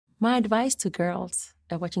My advice to girls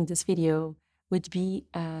watching this video would be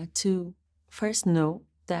to first know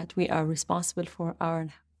that we are responsible for our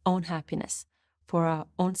own happiness, for our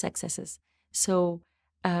own successes. So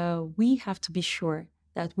we have to be sure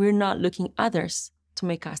that we're not looking others to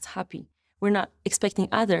make us happy. We're not expecting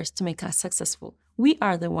others to make us successful. We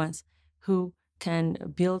are the ones who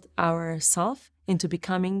can build ourselves into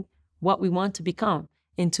becoming what we want to become,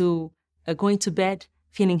 into going to bed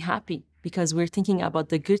feeling happy because we're thinking about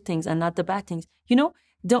the good things and not the bad things.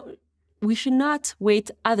 We should not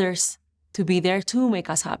wait others to be there to make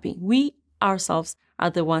us happy. We ourselves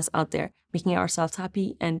are the ones out there making ourselves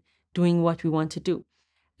happy and doing what we want to do.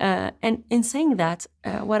 And in saying that,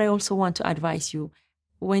 what I also want to advise you,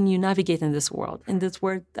 when you navigate in this world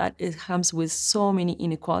that it comes with so many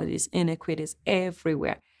inequalities, inequities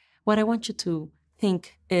everywhere, what I want you to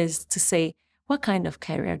think is to say, what kind of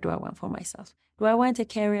career do I want for myself? Do I want a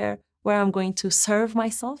career where I'm going to serve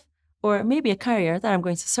myself, or maybe a career that I'm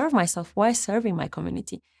going to serve myself while serving my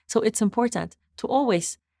community? So it's important to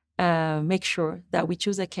always make sure that we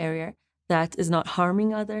choose a career that is not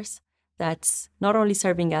harming others, that's not only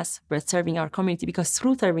serving us, but serving our community, because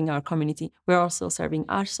through serving our community, we're also serving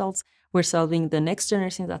ourselves. We're serving the next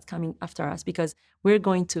generation that's coming after us, because we're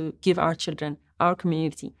going to give our children, our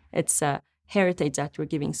community. It's a heritage that we're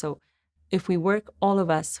giving. So if we work, all of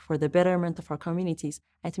us, for the betterment of our communities,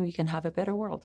 I think we can have a better world.